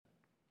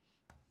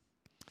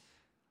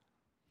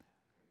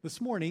This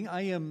morning,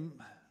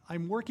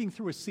 I'm working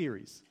through a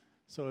series.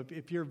 So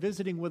if you're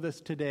visiting with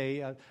us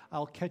today,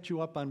 I'll catch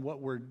you up on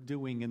what we're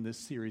doing in this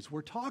series.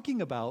 We're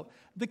talking about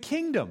the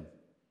kingdom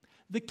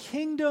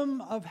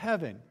of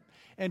heaven.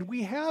 And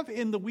we have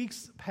in the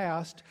weeks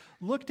past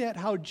looked at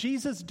how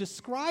Jesus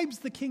describes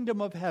the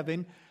kingdom of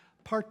heaven,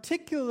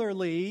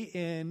 particularly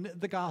in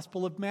the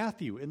Gospel of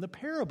Matthew, in the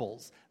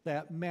parables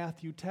that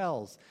Matthew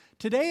tells.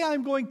 Today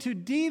I'm going to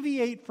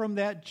deviate from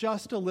that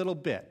just a little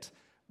bit.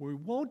 We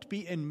won't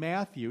be in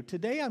Matthew.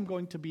 Today I'm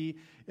going to be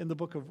in the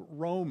book of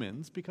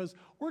Romans because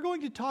we're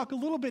going to talk a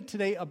little bit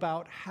today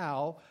about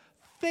how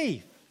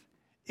faith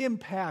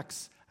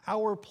impacts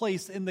our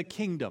place in the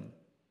kingdom.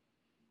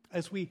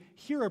 As we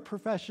hear a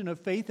profession of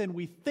faith and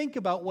we think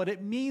about what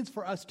it means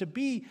for us to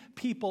be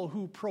people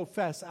who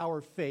profess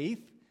our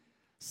faith,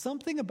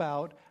 something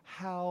about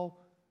how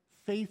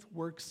faith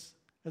works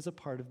as a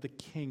part of the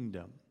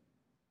kingdom.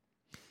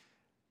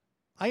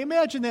 I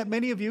imagine that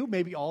many of you,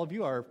 maybe all of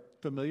you, are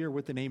familiar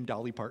with the name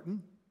Dolly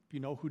Parton. You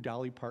know who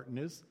Dolly Parton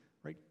is,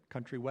 right?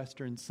 Country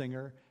western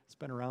singer. It's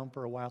been around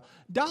for a while.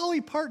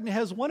 Dolly Parton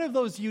has one of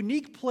those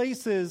unique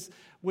places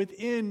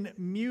within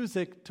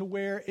music to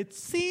where it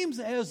seems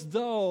as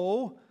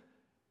though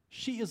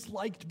she is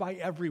liked by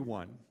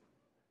everyone,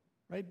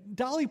 right?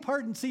 Dolly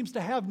Parton seems to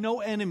have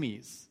no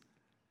enemies.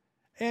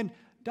 And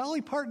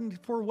Dolly Parton,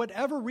 for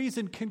whatever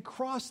reason, can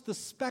cross the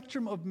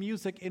spectrum of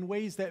music in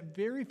ways that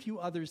very few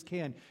others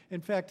can.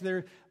 In fact,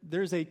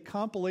 there's a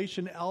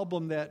compilation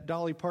album that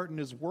Dolly Parton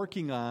is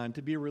working on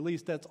to be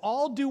released that's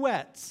all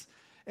duets.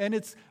 And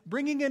it's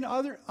bringing in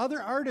other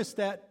artists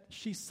that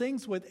she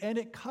sings with, and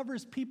it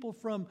covers people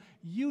from,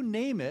 you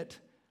name it,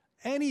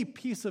 any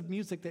piece of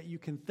music that you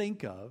can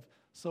think of.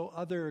 So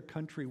other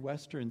country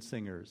western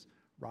singers,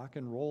 rock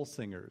and roll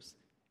singers,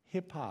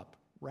 hip-hop,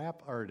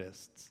 rap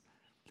artists,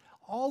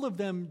 all of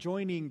them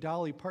joining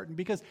Dolly Parton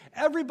because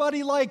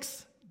everybody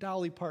likes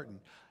Dolly Parton.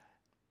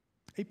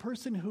 A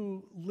person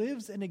who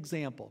lives an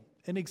example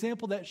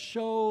that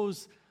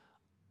shows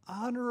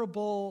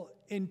honorable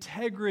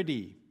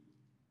integrity,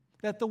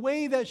 that the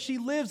way that she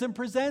lives and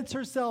presents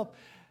herself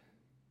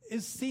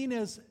is seen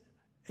as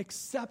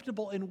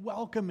acceptable and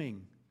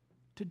welcoming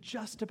to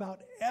just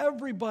about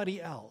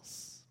everybody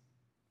else.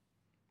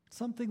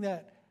 Something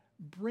that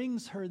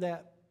brings her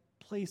that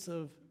place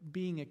of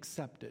being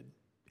accepted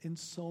in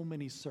so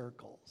many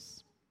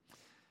circles.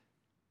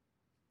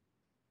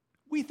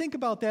 We think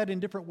about that in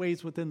different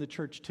ways within the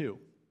church too.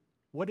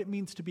 What it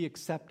means to be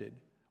accepted,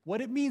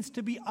 what it means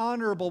to be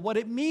honorable, what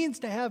it means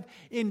to have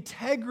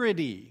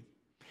integrity.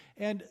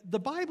 And the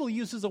Bible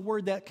uses a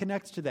word that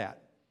connects to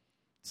that.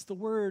 It's the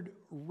word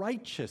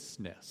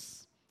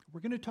righteousness. We're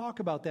going to talk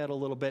about that a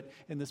little bit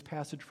in this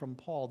passage from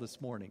Paul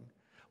this morning.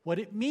 What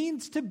it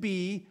means to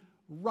be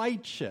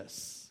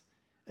righteous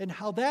and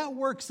how that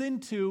works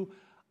into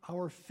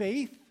our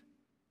faith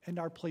and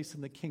our place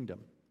in the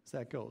kingdom as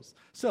that goes.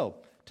 So,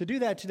 to do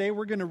that today,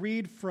 we're going to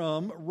read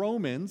from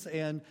Romans,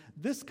 and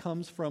this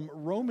comes from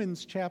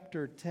Romans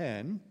chapter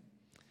 10,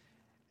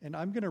 and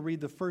I'm going to read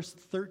the first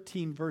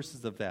 13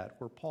 verses of that,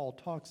 where Paul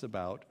talks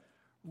about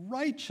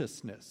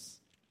righteousness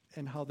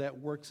and how that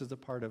works as a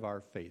part of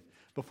our faith.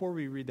 Before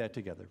we read that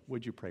together,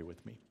 would you pray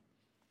with me?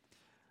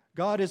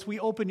 God, as we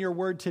open your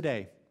word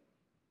today,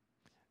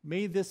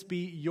 may this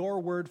be your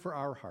word for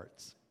our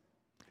hearts.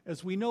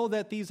 As we know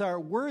that these are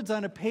words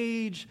on a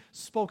page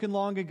spoken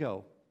long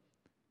ago,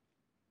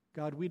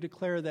 God, we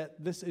declare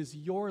that this is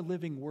your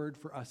living word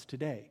for us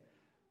today.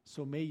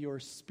 So may your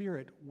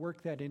Spirit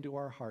work that into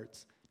our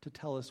hearts to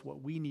tell us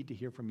what we need to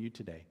hear from you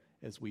today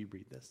as we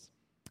read this.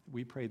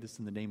 We pray this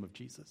in the name of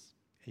Jesus.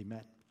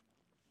 Amen.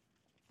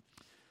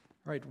 All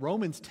right,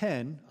 Romans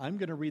 10, I'm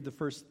going to read the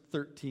first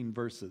 13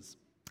 verses.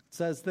 It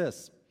says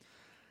this: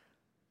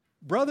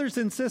 Brothers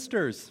and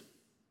sisters,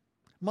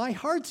 my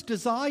heart's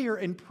desire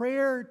and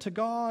prayer to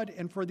God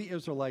and for the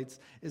Israelites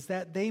is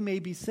that they may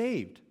be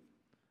saved.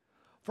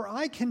 For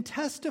I can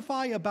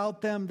testify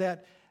about them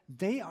that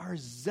they are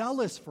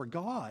zealous for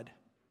God,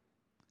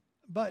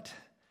 but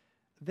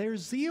their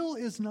zeal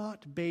is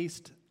not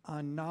based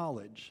on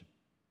knowledge,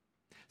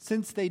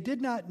 since they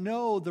did not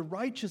know the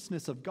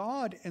righteousness of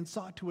God and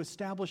sought to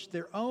establish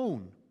their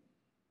own.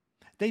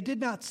 They did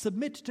not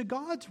submit to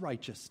God's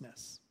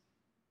righteousness.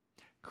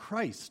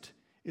 Christ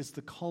is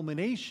the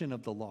culmination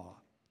of the law,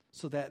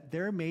 so that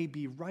there may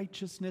be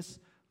righteousness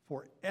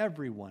for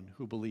everyone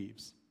who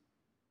believes.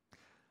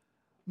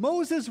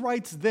 Moses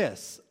writes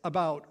this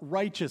about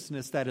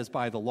righteousness that is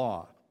by the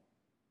law: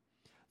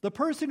 the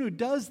person who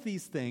does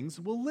these things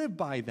will live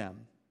by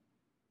them.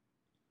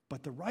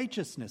 But the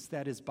righteousness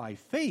that is by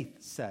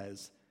faith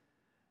says,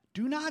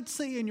 do not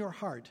say in your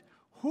heart,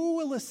 who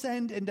will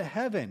ascend into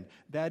heaven,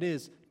 that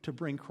is, to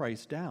bring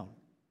Christ down?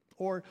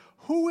 Or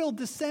who will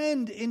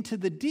descend into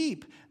the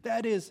deep,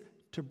 that is,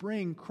 to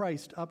bring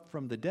Christ up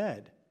from the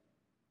dead?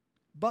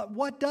 But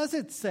what does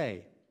it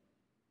say?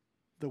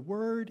 The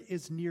word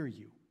is near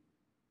you.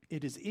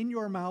 It is in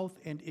your mouth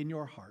and in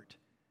your heart.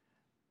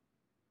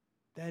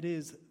 That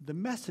is the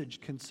message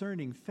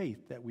concerning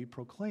faith that we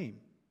proclaim.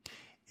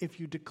 If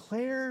you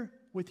declare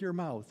with your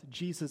mouth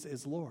Jesus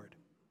is Lord,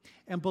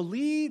 and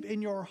believe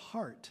in your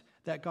heart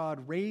that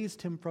God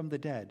raised him from the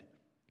dead,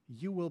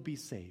 you will be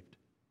saved.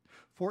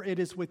 For it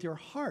is with your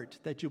heart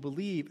that you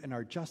believe and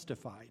are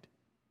justified,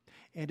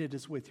 and it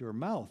is with your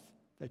mouth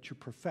that you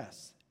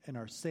profess and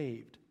are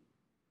saved.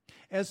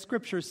 As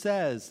Scripture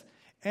says,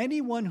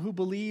 anyone who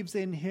believes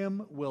in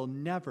him will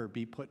never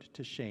be put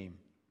to shame.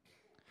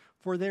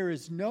 For there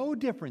is no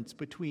difference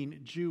between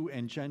Jew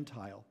and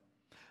Gentile.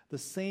 The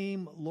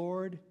same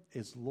Lord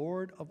is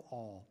Lord of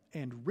all,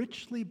 and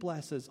richly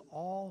blesses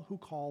all who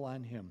call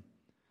on him.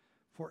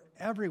 For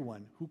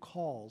everyone who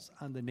calls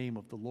on the name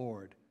of the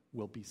Lord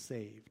will be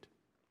saved.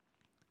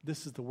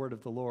 This is the word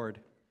of the Lord.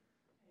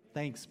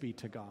 Thanks be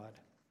to God.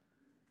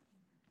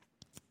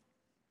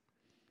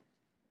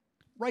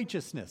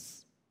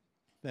 Righteousness,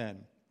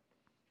 then.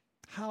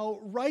 How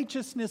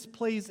righteousness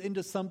plays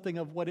into something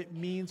of what it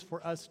means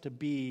for us to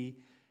be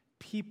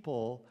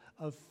people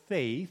of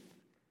faith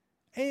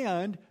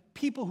and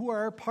people who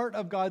are a part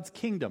of God's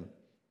kingdom,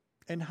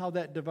 and how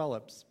that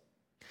develops.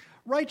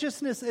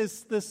 Righteousness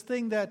is this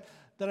thing that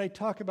I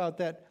talk about,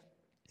 that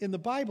in the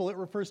Bible it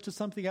refers to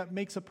something that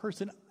makes a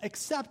person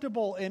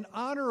acceptable and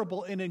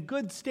honorable and in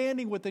good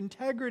standing with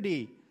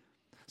integrity.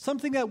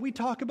 Something that we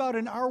talk about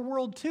in our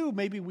world too.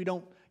 Maybe we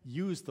don't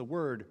use the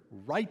word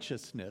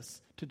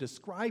righteousness to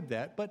describe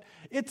that, but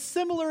it's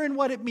similar in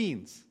what it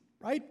means,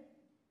 right?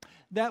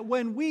 That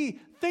when we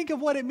think of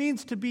what it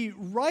means to be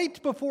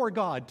right before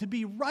God, to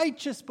be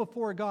righteous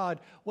before God,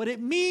 what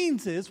it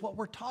means is, what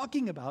we're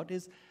talking about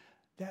is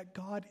that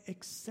God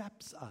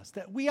accepts us,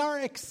 that we are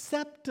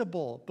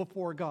acceptable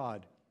before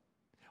God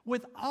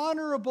with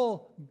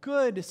honorable,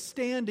 good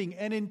standing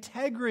and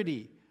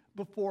integrity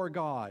before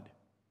God.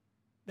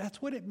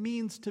 That's what it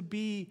means to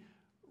be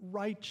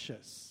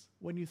righteous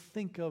when you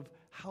think of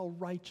how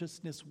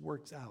righteousness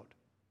works out.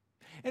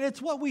 And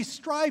it's what we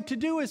strive to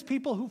do as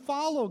people who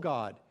follow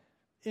God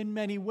in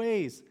many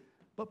ways.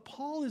 But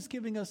Paul is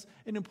giving us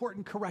an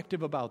important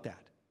corrective about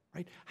that,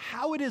 right?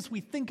 How it is we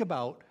think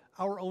about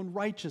our own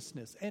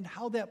righteousness and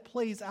how that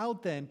plays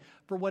out then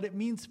for what it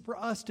means for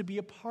us to be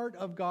a part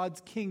of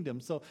God's kingdom.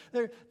 So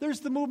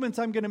there's the movements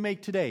I'm going to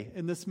make today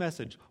in this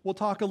message. We'll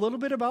talk a little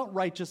bit about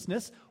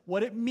righteousness,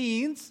 what it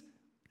means,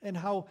 and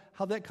how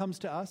that comes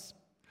to us.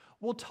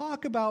 We'll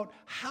talk about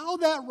how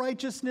that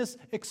righteousness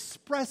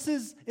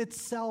expresses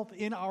itself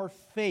in our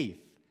faith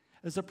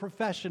as a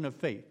profession of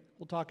faith.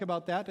 We'll talk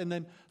about that. And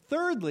then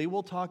thirdly,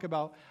 we'll talk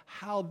about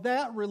how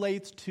that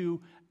relates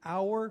to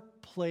our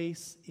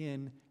place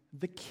in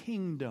the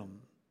kingdom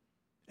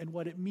and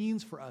what it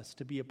means for us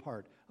to be a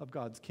part of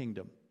God's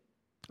kingdom.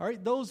 All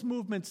right, those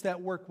movements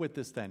that work with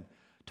this then.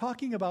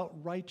 Talking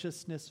about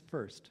righteousness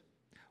first.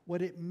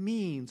 What it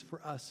means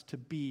for us to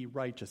be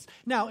righteous.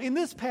 Now, in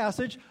this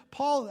passage,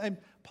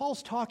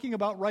 Paul's talking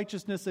about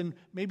righteousness in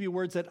maybe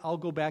words that I'll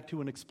go back to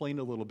and explain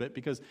a little bit,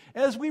 because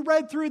as we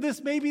read through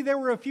this, maybe there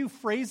were a few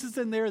phrases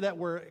in there that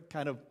were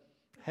kind of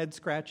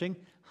head-scratching.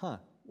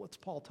 What's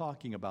Paul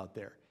talking about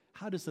there?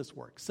 How does this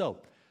work?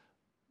 So,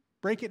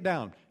 break it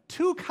down.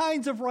 Two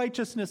kinds of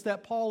righteousness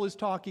that Paul is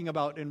talking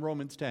about in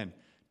Romans 10.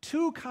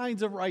 Two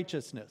kinds of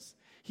righteousness.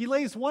 He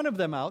lays one of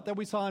them out that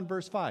we saw in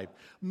verse 5.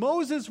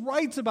 Moses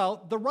writes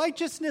about the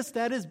righteousness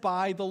that is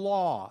by the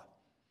law.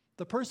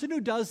 The person who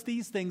does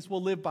these things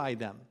will live by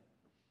them.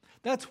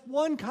 That's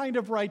one kind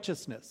of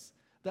righteousness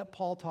that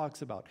Paul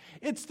talks about.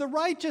 It's the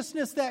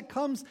righteousness that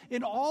comes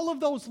in all of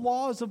those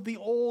laws of the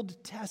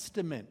Old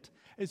Testament.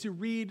 As you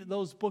read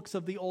those books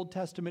of the Old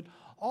Testament,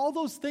 all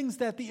those things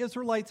that the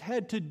Israelites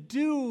had to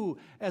do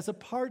as a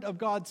part of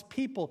God's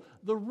people,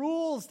 the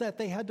rules that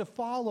they had to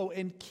follow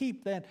and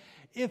keep, that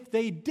if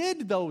they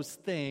did those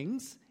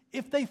things,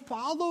 if they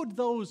followed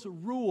those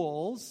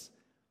rules,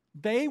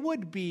 they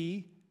would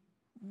be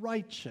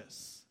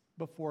righteous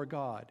before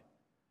God.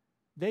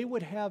 They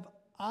would have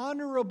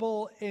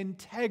honorable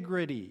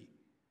integrity.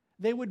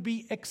 They would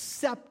be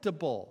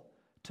acceptable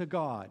to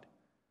God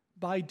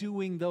by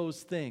doing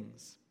those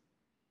things.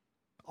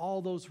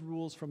 All those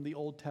rules from the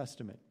Old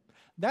Testament.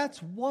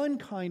 That's one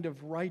kind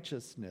of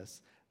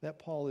righteousness that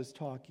Paul is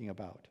talking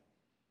about.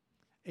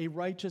 A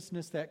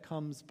righteousness that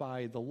comes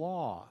by the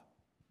law.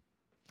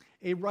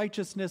 A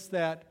righteousness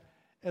that,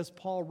 as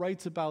Paul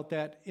writes about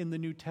that in the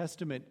New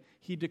Testament,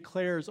 he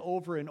declares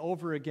over and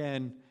over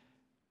again,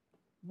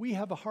 we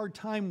have a hard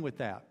time with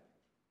that.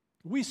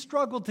 We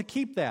struggle to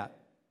keep that.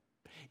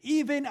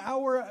 Even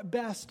our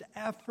best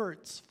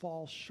efforts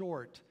fall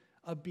short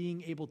of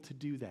being able to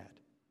do that.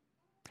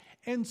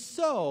 And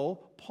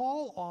so,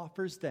 Paul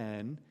offers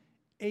then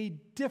a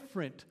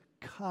different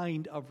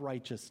kind of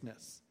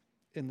righteousness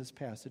in this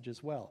passage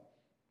as well.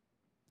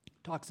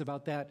 Talks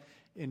about that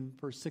in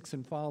verse 6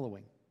 and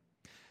following.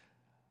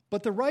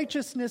 But the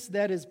righteousness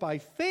that is by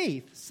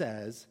faith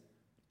says,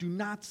 do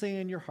not say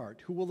in your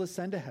heart, who will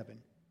ascend to heaven?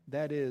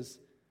 That is,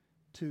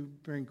 to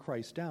bring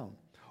Christ down.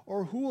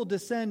 Or who will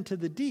descend to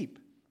the deep?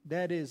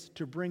 That is,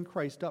 to bring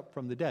Christ up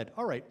from the dead.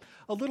 All right,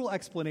 a little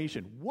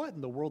explanation. What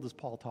in the world is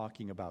Paul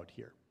talking about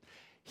here?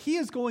 He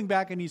is going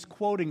back and he's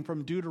quoting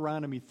from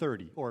Deuteronomy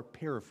 30, or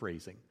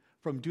paraphrasing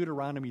from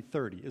Deuteronomy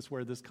 30 is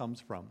where this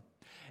comes from.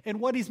 And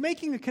what he's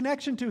making a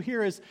connection to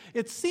here is,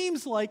 it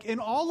seems like in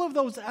all of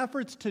those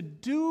efforts to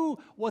do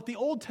what the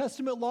Old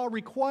Testament law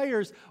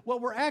requires,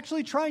 what we're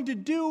actually trying to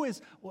do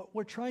is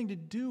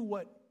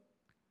what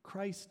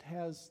Christ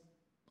has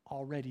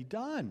already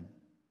done.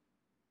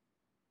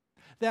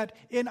 That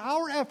in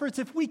our efforts,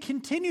 if we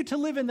continue to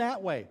live in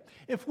that way,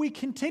 if we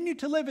continue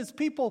to live as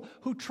people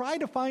who try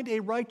to find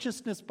a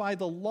righteousness by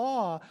the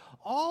law,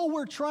 all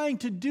we're trying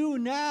to do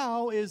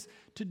now is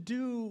to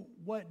do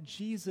what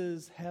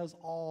Jesus has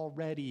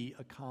already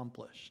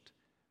accomplished.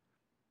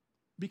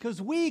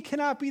 Because we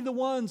cannot be the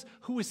ones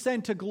who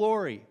ascend to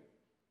glory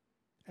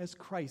as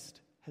Christ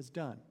has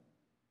done.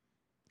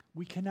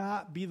 We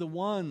cannot be the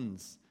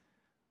ones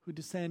who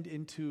descend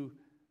into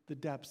the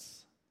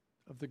depths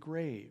of the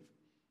grave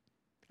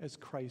as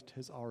Christ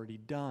has already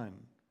done,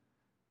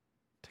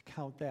 to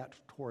count that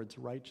towards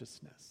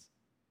righteousness.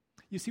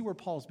 You see where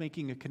Paul's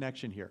making a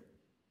connection here.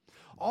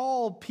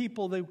 All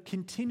people that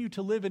continue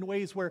to live in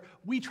ways where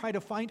we try to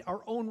find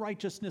our own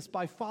righteousness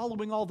by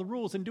following all the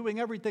rules and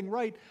doing everything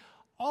right,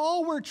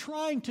 all we're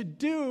trying to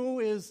do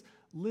is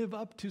live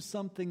up to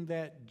something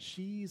that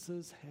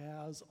Jesus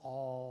has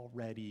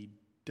already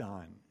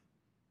done,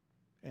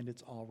 and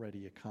it's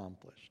already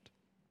accomplished.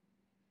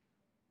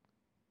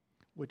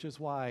 Which is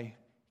why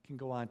can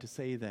go on to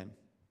say then,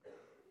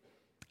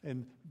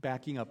 and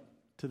backing up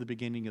to the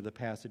beginning of the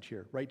passage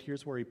here, right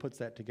here's where he puts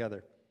that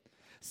together.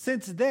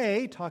 Since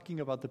they,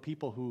 talking about the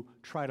people who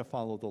try to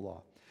follow the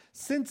law,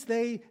 since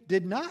they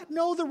did not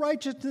know the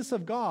righteousness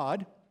of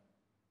God,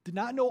 did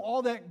not know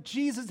all that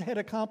Jesus had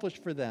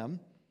accomplished for them,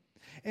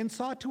 and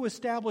sought to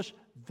establish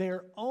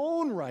their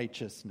own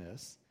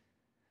righteousness,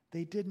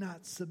 they did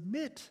not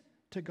submit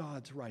to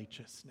God's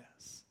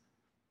righteousness.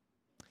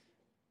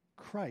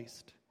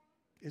 Christ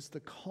is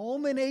the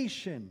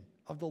culmination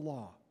of the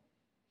law,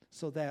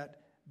 so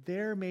that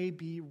there may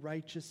be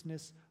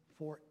righteousness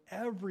for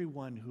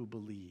everyone who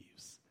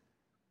believes.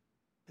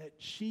 That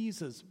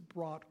Jesus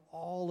brought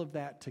all of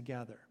that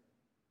together.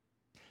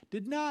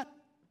 Did not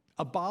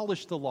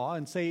abolish the law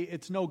and say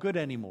it's no good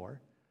anymore,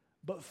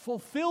 but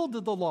fulfilled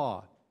the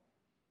law,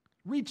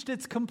 reached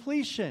its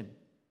completion,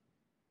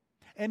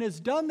 and has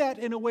done that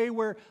in a way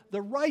where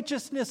the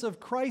righteousness of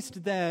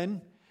Christ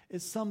then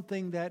is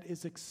something that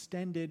is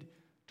extended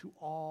to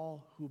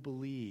all who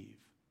believe,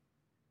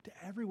 to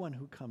everyone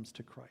who comes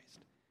to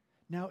Christ.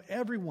 Now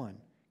everyone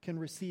can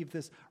receive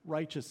this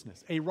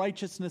righteousness, a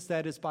righteousness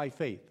that is by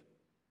faith.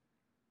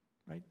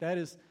 Right? That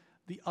is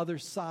the other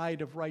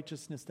side of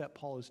righteousness that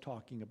Paul is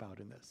talking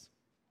about in this.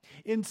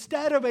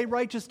 Instead of a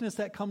righteousness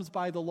that comes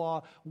by the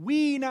law,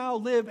 we now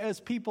live as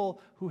people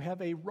who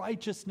have a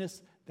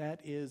righteousness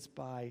that is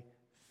by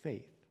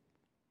faith,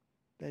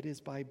 that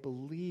is by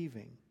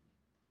believing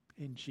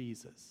in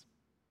Jesus.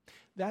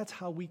 That's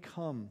how we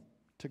come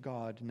to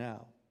God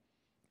now,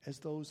 as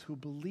those who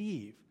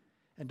believe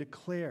and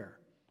declare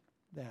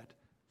that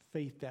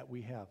faith that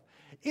we have.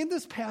 In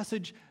this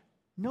passage,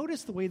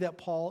 notice the way that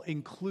Paul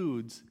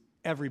includes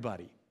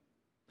everybody.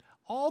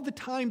 All the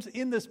times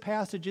in this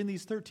passage, in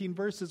these 13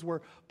 verses,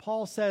 where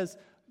Paul says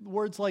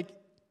words like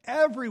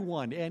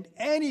everyone and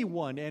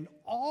anyone and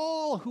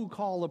all who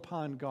call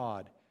upon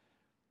God,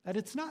 that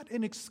it's not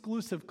an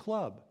exclusive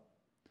club.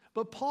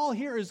 But Paul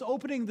here is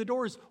opening the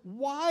doors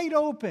wide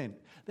open,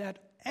 that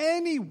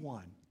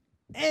anyone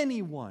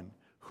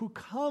who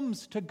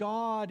comes to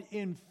God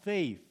in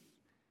faith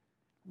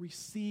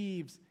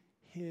receives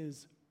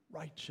his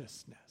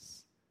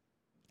righteousness.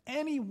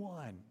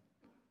 Anyone.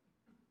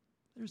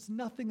 There's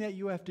nothing that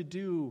you have to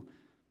do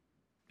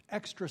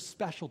extra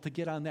special to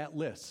get on that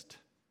list.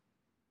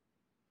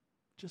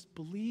 Just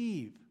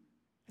believe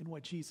in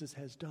what Jesus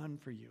has done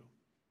for you.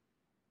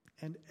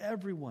 And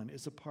everyone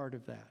is a part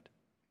of that.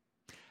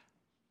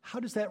 How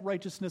does that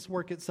righteousness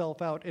work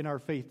itself out in our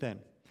faith then?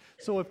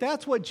 So if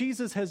that's what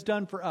Jesus has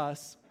done for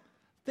us,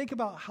 think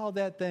about how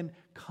that then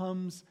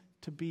comes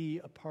to be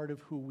a part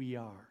of who we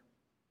are.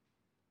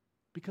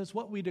 Because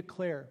what we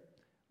declare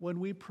when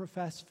we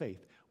profess faith,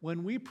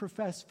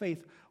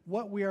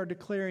 what we are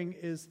declaring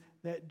is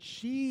that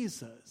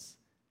Jesus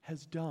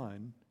has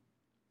done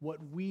what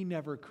we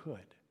never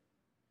could,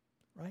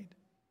 right?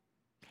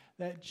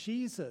 That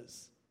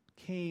Jesus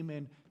came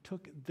and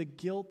took the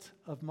guilt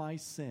of my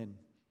sin,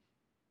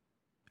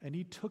 and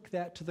he took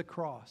that to the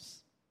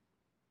cross.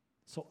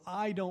 So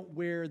I don't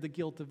wear the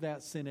guilt of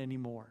that sin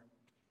anymore.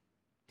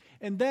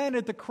 And then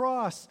at the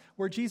cross,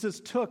 where Jesus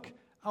took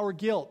our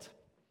guilt,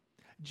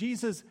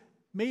 Jesus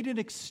made an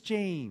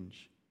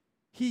exchange.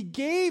 He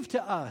gave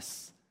to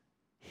us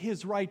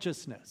his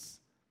righteousness,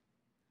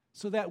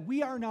 so that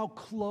we are now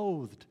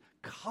clothed,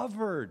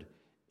 covered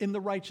in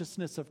the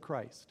righteousness of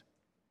Christ.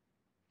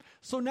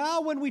 So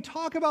now when we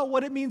talk about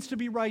what it means to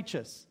be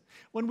righteous,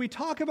 when we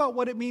talk about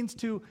what it means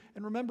to,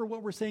 and remember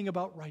what we're saying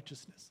about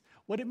righteousness,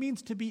 what it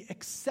means to be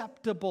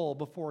acceptable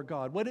before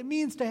God, what it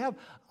means to have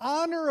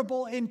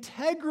honorable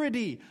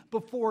integrity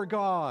before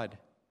God,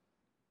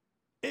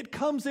 it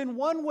comes in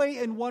one way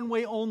and one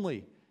way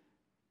only,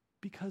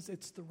 because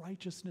it's the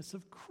righteousness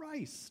of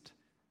Christ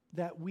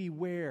that we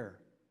wear,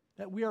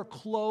 that we are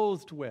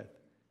clothed with.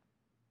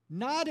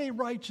 Not a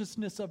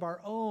righteousness of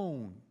our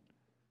own,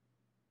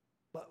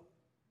 but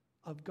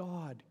of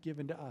God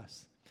given to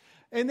us.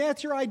 And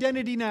that's your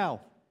identity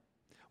now.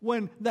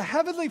 When the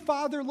Heavenly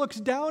Father looks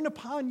down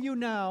upon you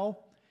now,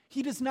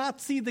 He does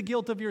not see the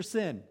guilt of your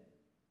sin.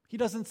 He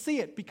doesn't see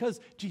it because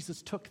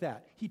Jesus took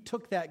that. He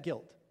took that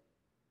guilt.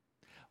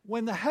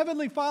 When the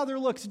Heavenly Father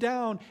looks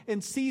down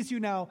and sees you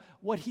now,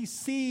 what He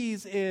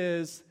sees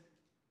is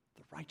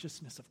the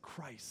righteousness of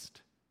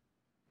Christ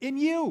in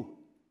you.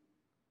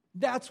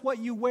 That's what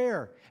you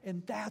wear.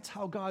 And that's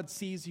how God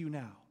sees you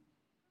now,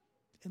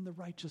 in the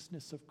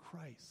righteousness of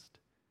Christ.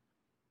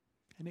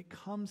 And it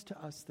comes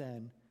to us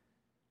then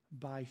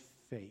by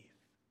faith.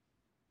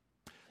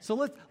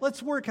 So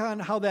let's work on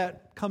how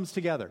that comes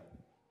together.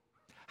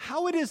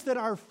 How it is that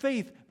our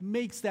faith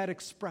makes that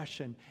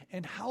expression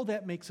and how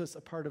that makes us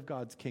a part of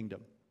God's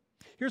kingdom.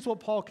 Here's what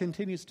Paul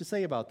continues to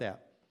say about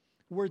that.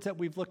 Words that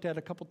we've looked at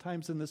a couple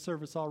times in this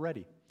service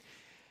already.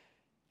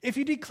 If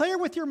you declare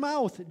with your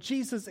mouth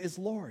Jesus is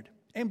Lord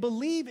and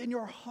believe in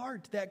your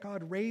heart that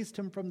God raised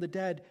Him from the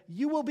dead,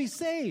 you will be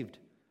saved.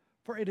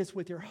 For it is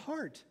with your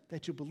heart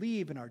that you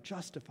believe and are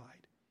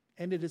justified,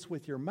 and it is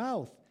with your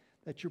mouth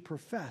that you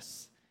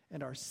profess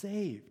and are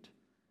saved.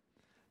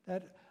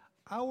 That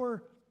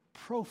our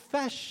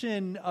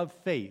profession of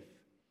faith,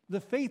 the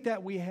faith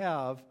that we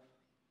have,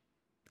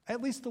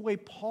 at least the way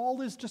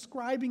Paul is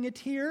describing it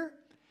here,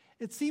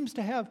 it seems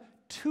to have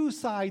two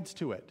sides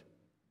to it,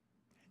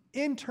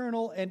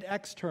 internal and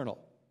external,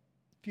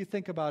 if you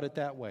think about it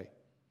that way.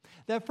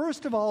 That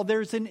first of all,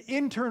 there's an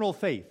internal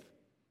faith.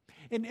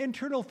 An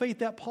internal faith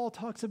that Paul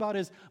talks about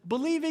is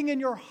believing in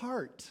your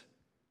heart,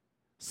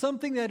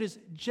 something that is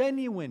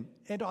genuine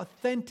and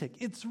authentic.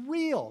 It's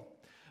real.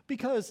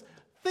 Because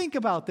think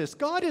about this.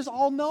 God is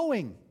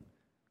all-knowing.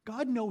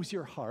 God knows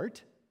your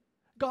heart.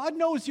 God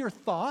knows your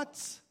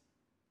thoughts.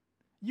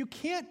 You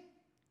can't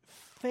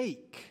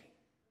fake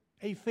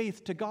a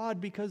faith to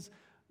God because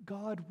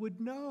God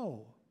would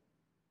know.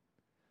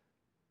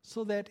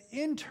 So that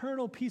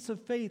internal piece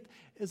of faith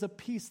is a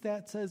piece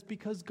that says,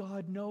 because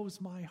God knows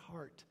my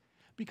heart,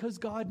 because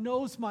God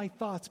knows my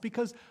thoughts,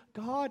 because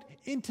God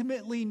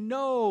intimately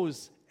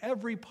knows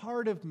every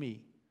part of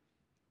me,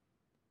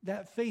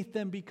 that faith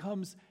then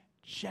becomes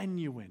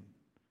genuine,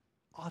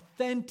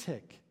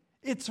 authentic.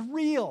 It's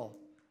real.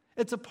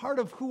 It's a part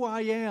of who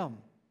I am.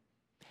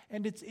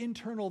 And it's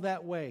internal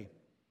that way.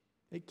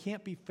 It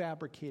can't be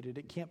fabricated.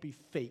 It can't be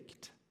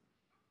faked.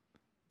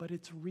 But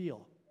it's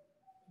real,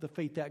 the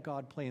faith that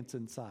God plants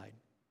inside.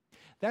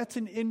 That's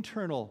an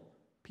internal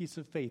piece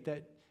of faith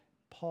that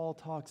Paul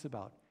talks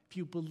about. If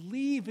you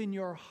believe in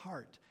your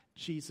heart,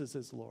 Jesus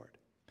is Lord.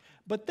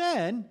 But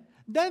then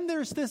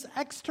there's this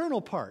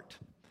external part.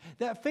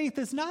 That faith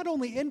is not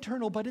only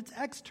internal, but it's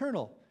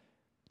external.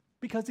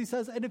 Because he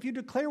says, and if you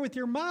declare with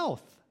your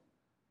mouth,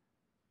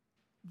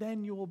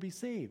 then you will be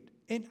saved.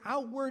 An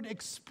outward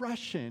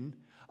expression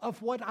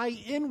of what I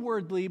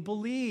inwardly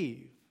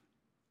believe.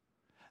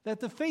 That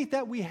the faith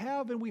that we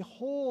have and we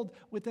hold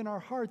within our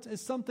hearts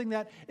is something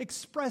that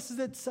expresses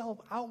itself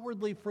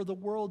outwardly for the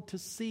world to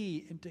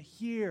see and to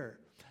hear.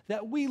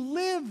 That we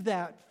live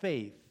that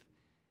faith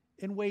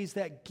in ways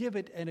that give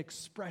it an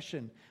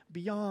expression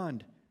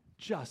beyond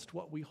just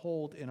what we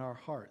hold in our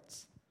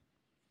hearts.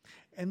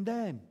 And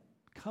then,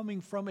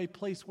 coming from a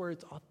place where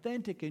it's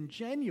authentic and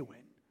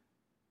genuine,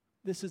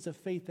 this is a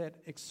faith that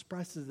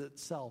expresses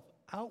itself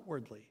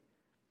outwardly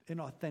in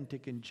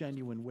authentic and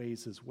genuine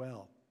ways as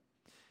well.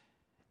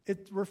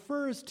 It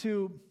refers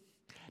to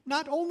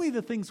not only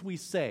the things we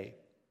say.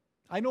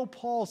 I know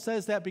Paul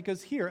says that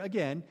because here,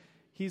 again,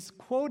 he's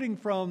quoting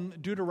from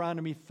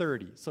Deuteronomy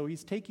 30. So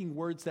he's taking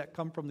words that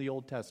come from the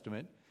Old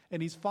Testament,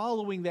 and he's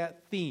following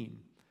that theme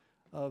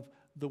of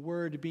the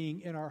word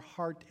being in our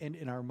heart and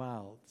in our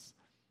mouths.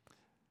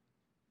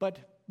 But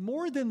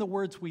more than the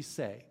words we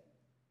say,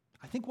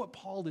 I think what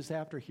Paul is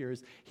after here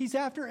is he's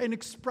after an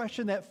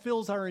expression that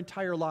fills our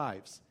entire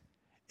lives.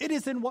 It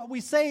is in what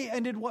we say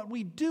and in what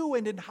we do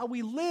and in how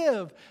we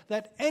live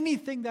that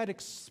anything that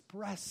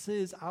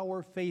expresses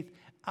our faith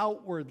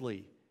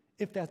outwardly,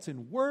 if that's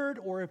in word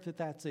or if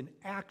that's in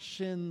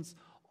actions,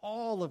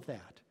 all of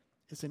that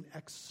is an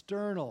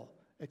external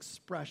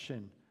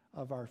expression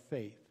of our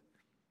faith.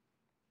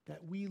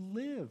 That we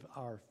live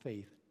our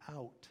faith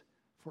out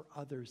for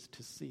others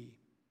to see.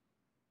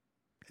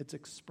 It's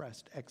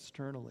expressed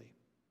externally.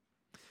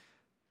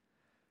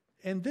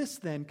 And this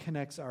then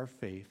connects our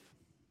faith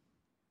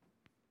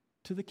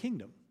to the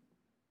kingdom.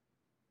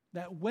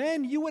 That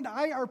when you and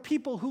I are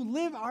people who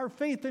live our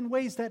faith in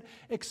ways that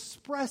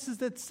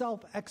expresses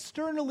itself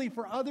externally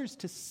for others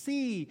to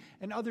see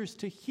and others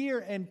to hear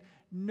and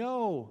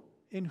know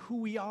in who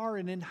we are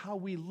and in how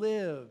we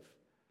live,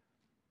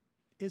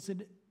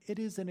 it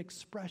is an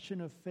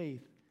expression of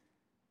faith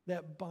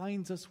that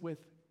binds us with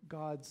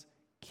God's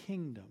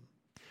kingdom.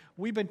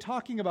 We've been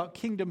talking about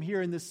kingdom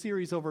here in this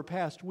series over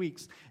past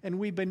weeks, and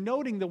we've been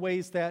noting the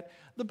ways that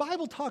the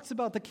Bible talks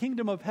about the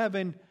kingdom of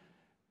heaven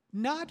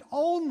not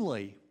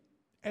only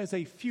as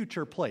a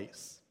future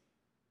place.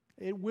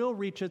 it will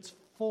reach its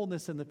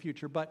fullness in the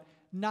future, but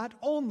not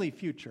only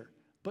future,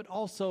 but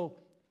also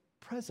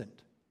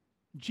present.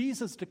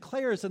 Jesus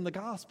declares in the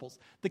Gospels,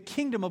 the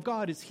kingdom of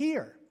God is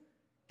here.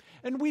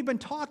 And we've been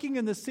talking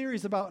in this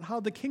series about how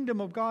the kingdom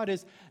of God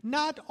is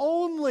not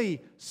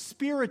only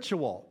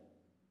spiritual,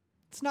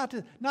 it's not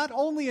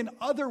only an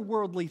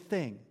otherworldly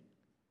thing,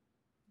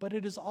 but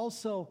it is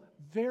also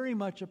very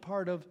much a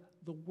part of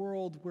the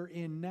world we're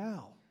in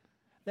now.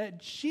 That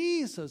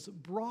Jesus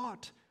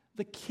brought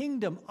the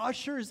kingdom,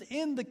 ushers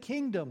in the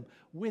kingdom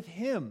with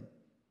him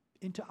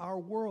into our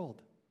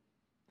world.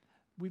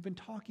 We've been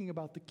talking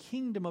about the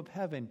kingdom of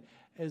heaven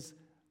as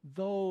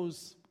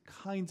those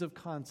kinds of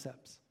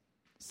concepts.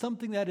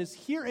 Something that is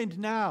here and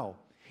now,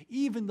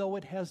 even though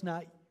it has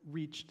not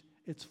reached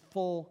its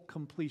full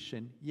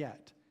completion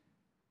yet.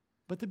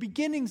 But the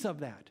beginnings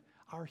of that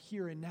are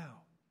here and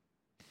now.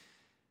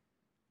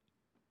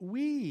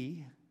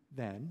 We,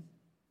 then,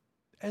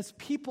 as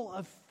people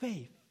of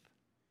faith,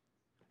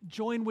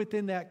 join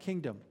within that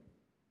kingdom,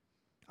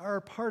 are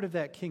a part of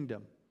that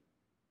kingdom.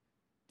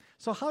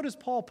 So how does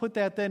Paul put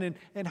that then,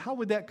 and how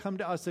would that come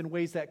to us in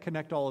ways that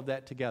connect all of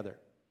that together?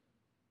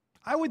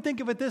 I would think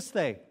of it this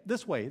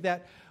way,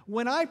 that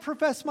when I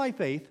profess my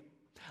faith,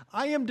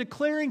 I am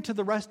declaring to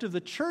the rest of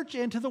the church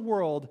and to the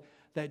world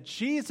that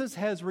Jesus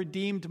has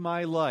redeemed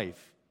my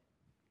life.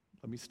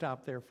 Let me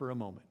stop there for a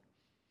moment.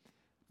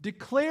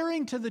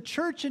 Declaring to the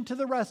church and to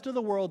the rest of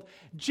the world,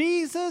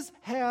 Jesus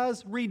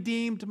has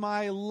redeemed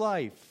my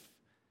life.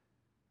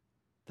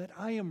 That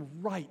I am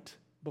right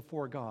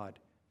before God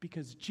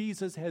because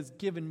Jesus has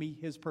given me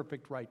his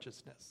perfect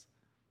righteousness.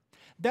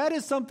 That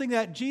is something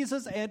that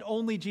Jesus and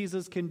only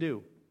Jesus can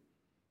do.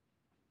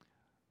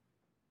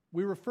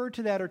 We refer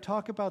to that or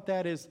talk about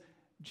that as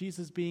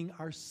Jesus being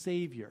our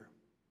Savior.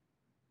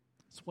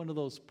 It's one of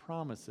those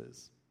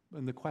promises.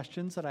 In the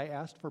questions that I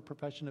asked for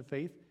profession of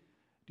faith,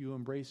 do you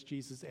embrace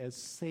Jesus as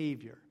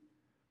Savior?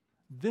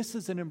 This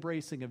is an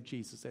embracing of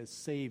Jesus as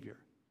Savior.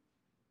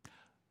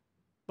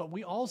 But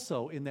we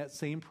also, in that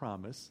same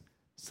promise,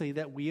 say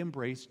that we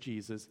embrace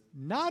Jesus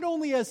not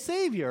only as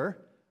Savior,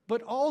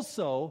 but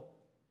also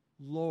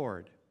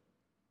Lord.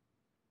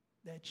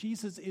 That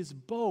Jesus is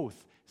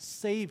both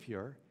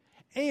Savior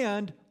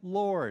and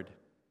Lord.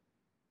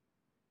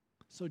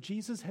 So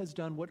Jesus has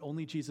done what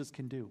only Jesus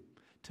can do,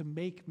 to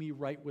make me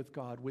right with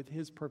God with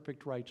his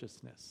perfect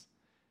righteousness.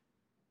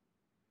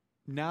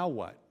 Now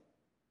what?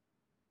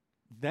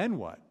 Then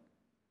what?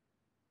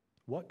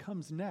 What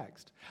comes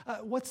next?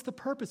 What's the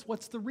purpose?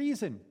 What's the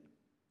reason?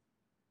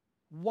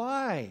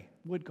 Why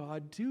would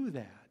God do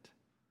that?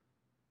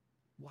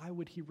 Why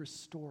would he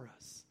restore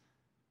us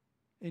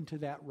into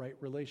that right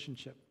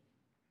relationship?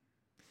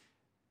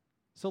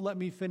 So let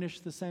me finish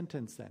the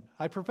sentence then.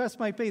 I profess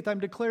my faith. I'm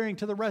declaring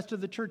to the rest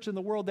of the church in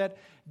the world that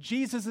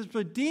Jesus has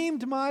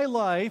redeemed my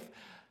life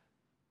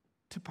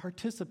to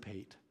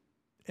participate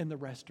in the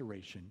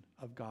restoration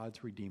of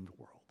God's redeemed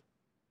world.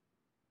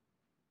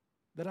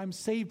 That I'm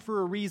saved for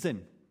a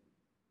reason.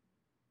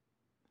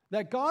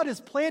 That God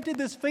has planted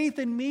this faith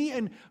in me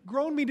and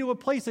grown me to a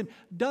place and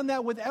done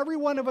that with every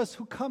one of us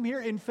who come here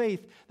in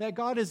faith. That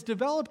God has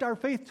developed our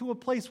faith to a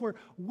place where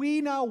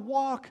we now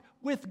walk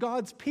with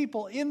God's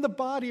people in the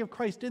body of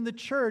Christ, in the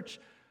church,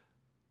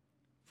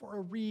 for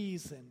a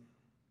reason.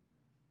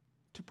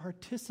 To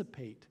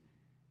participate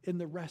in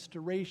the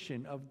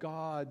restoration of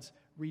God's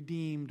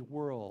redeemed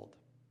world.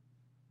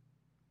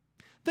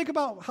 Think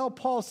about how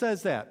Paul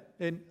says that.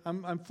 And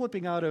I'm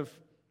flipping out of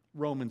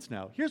Romans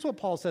now. Here's what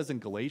Paul says in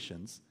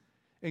Galatians.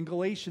 In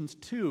Galatians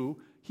 2,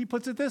 he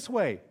puts it this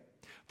way.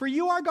 For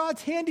you are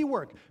God's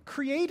handiwork,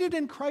 created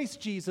in Christ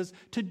Jesus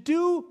to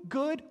do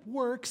good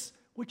works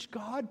which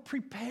God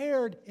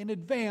prepared in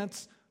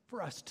advance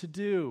for us to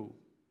do.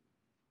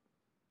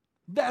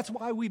 That's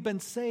why we've been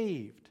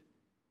saved.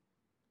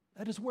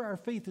 That is where our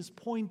faith is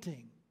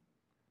pointing.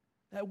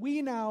 That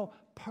we now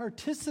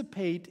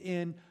participate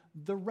in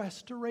the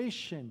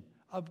restoration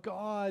of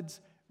God's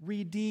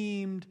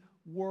redeemed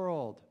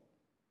world.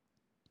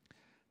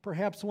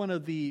 Perhaps one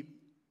of the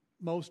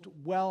most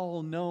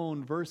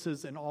well-known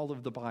verses in all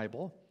of the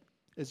Bible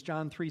is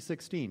John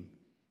 3:16.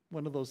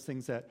 One of those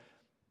things that,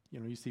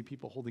 you see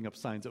people holding up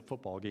signs at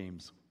football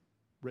games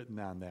written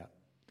on that.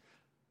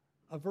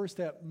 A verse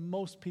that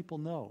most people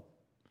know.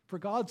 For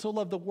God so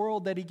loved the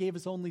world that he gave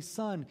his only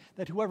Son,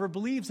 that whoever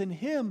believes in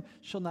him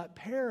shall not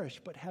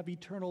perish but have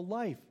eternal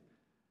life.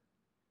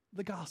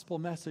 The gospel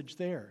message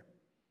there.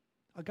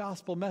 A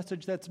gospel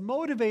message that's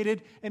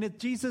motivated, and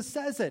Jesus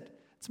says it.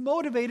 It's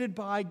motivated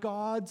by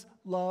God's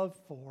love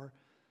for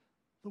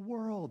the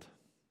world.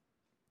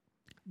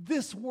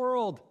 This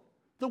world,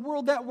 the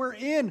world that we're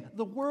in,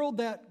 the world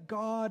that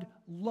God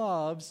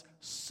loves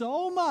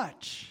so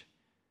much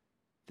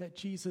that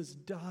Jesus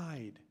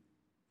died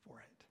for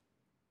it.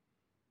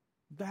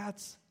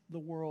 That's the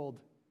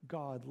world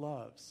God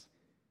loves.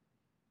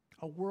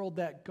 A world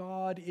that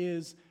God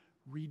is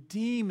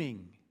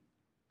redeeming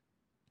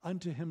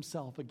unto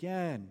himself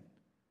again.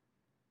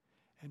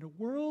 and a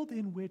world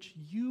in which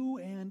you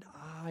and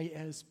I,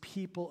 as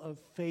people of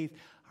faith,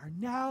 are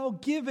now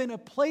given a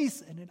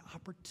place and an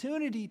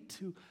opportunity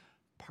to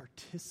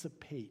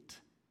participate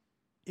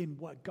in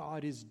what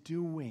God is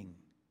doing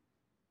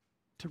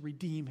to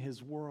redeem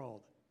his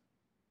world,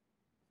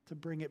 to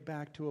bring it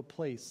back to a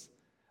place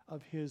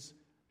of his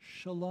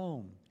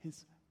shalom,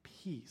 his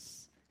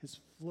peace, his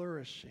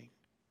flourishing.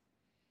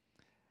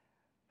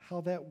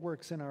 How that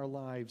works in our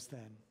lives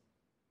then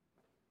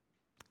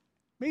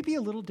may be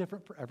a little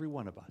different for every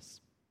one of us.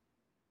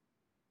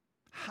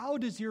 How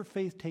does your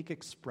faith take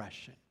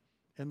expression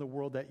in the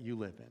world that you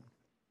live in?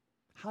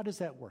 How does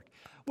that work?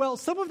 Well,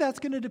 some of that's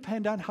going to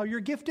depend on how you're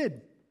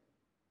gifted,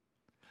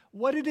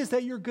 what it is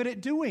that you're good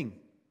at doing.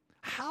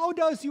 How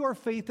does your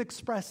faith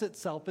express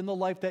itself in the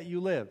life that you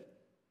live?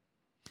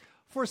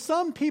 For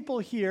some people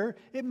here,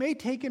 it may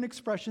take an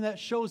expression that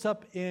shows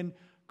up in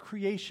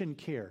creation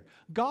care.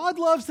 God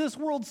loves this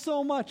world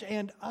so much,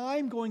 and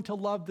I'm going to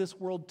love this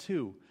world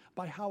too,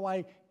 by how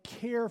I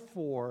care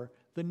for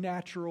the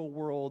natural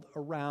world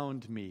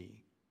around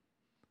me.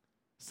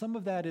 Some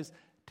of that is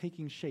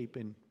taking shape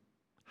in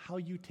how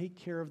you take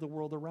care of the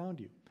world around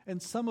you. And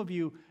some of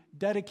you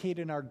dedicate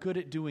and are good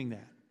at doing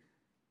that.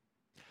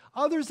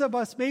 Others of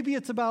us, maybe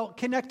it's about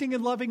connecting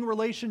and loving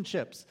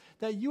relationships,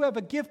 that you have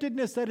a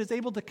giftedness that is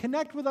able to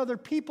connect with other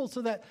people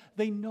so that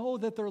they know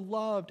that they're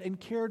loved and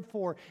cared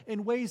for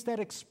in ways that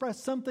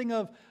express something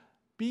of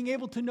being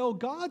able to know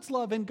God's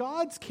love and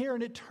God's care,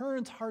 and it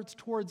turns hearts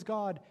towards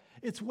God.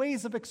 It's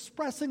ways of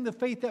expressing the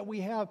faith that we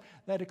have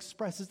that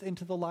expresses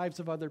into the lives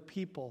of other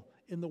people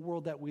in the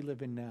world that we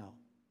live in now.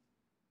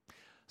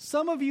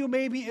 Some of you,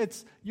 maybe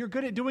you're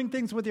good at doing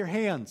things with your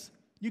hands.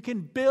 You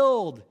can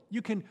build,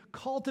 you can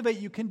cultivate,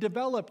 you can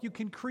develop, you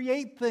can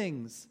create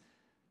things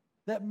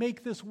that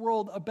make this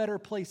world a better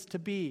place to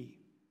be.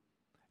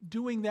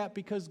 Doing that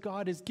because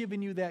God has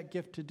given you that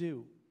gift to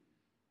do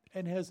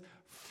and has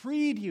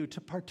freed you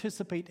to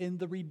participate in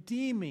the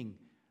redeeming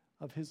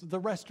of the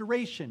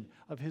restoration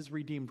of his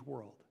redeemed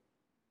world.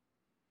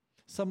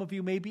 Some of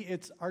you, maybe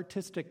it's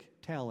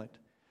artistic talent,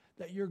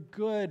 that you're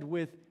good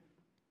with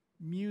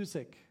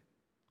music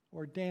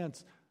or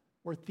dance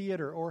or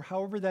theater or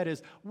however that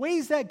is.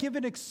 Ways that give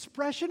an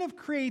expression of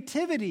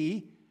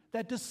creativity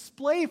that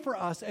display for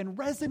us and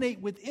resonate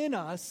within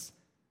us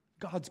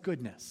God's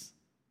goodness.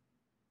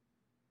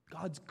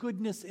 God's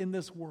goodness in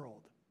this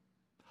world.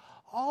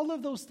 All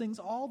of those things,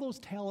 all those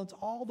talents,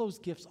 all those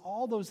gifts,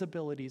 all those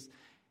abilities,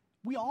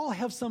 we all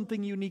have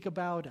something unique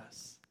about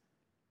us.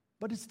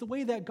 But it's the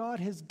way that God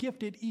has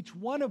gifted each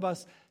one of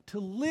us to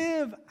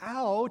live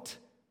out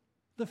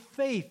the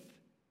faith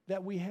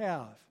that we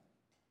have.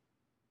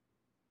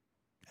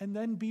 And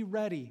then be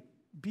ready.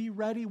 Be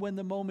ready when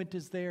the moment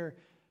is there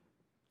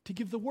to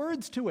give the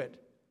words to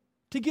it,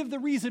 to give the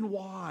reason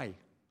why.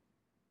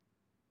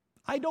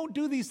 I don't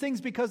do these things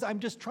because I'm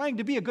just trying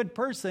to be a good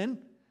person.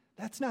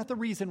 That's not the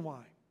reason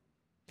why.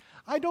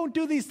 I don't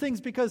do these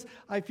things because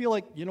I feel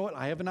like, you know what,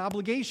 I have an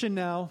obligation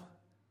now.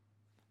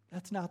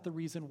 That's not the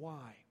reason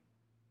why.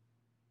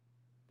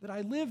 That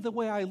I live the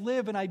way I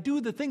live and I do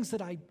the things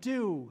that I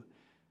do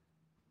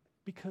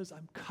because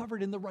I'm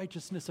covered in the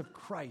righteousness of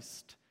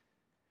Christ.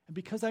 And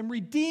because I'm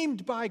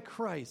redeemed by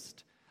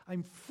Christ,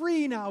 I'm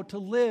free now to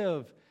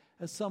live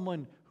as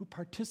someone who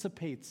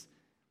participates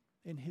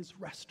in his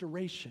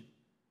restoration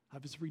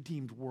of his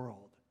redeemed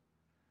world.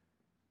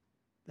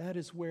 That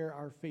is where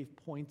our faith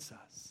points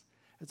us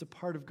as a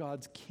part of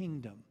God's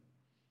kingdom.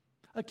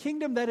 A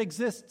kingdom that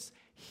exists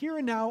here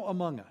and now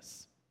among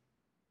us,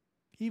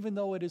 even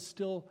though it is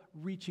still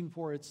reaching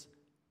for its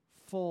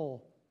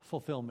full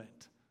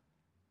fulfillment.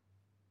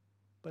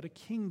 But a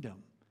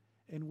kingdom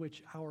in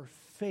which our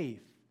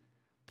faith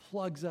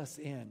plugs us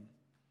in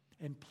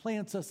and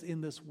plants us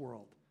in this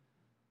world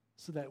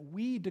so that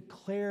we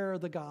declare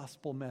the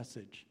gospel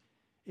message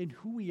in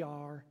who we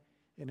are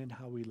and in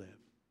how we live.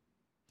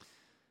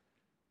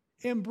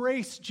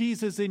 Embrace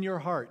Jesus in your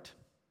heart,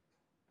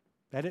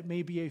 that it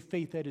may be a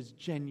faith that is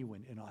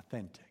genuine and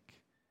authentic.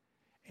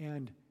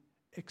 And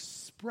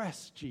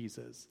express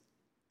Jesus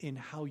in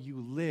how you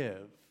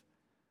live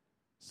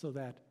so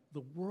that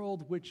the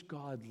world which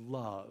God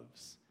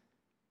loves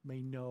may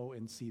know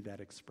and see that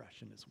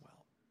expression as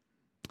well.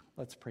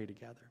 Let's pray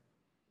together.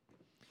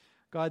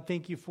 God,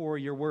 thank you for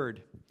your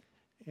word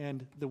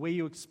and the way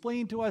you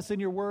explain to us in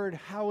your word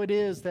how it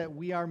is that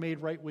we are made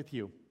right with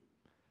you.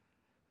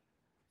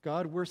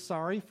 God, we're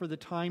sorry for the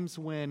times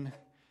when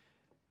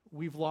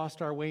we've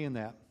lost our way in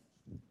that.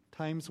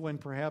 Times when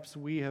perhaps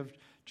we have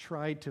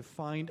tried to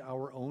find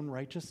our own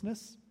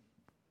righteousness.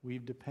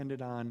 We've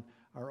depended on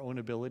our own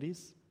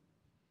abilities.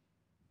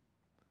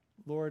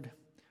 Lord,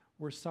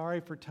 we're sorry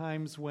for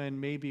times when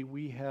maybe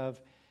we have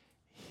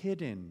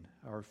hidden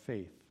our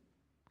faith,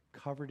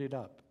 covered it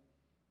up,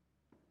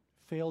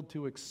 failed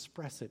to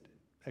express it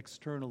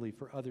externally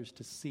for others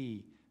to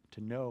see,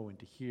 to know, and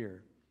to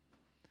hear.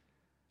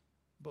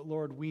 But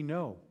Lord, we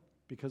know,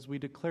 because we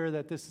declare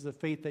that this is a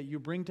faith that you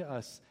bring to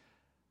us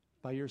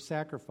by your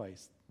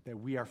sacrifice, that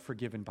we are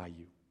forgiven by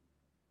you.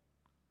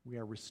 We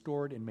are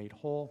restored and made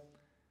whole,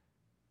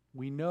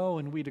 We know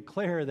and we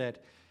declare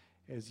that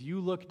as you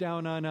look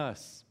down on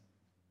us,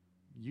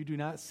 you do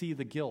not see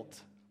the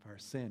guilt of our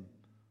sin.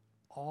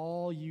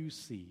 All you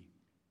see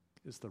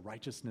is the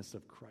righteousness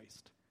of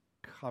Christ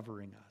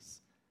covering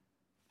us.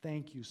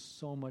 Thank you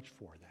so much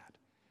for that.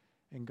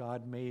 And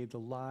God, may the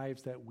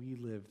lives that we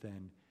live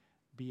then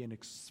be an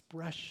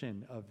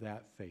expression of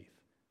that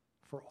faith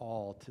for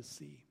all to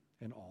see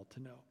and all to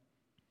know.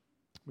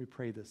 We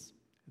pray this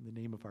in the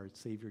name of our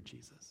Savior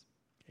Jesus.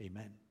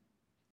 Amen.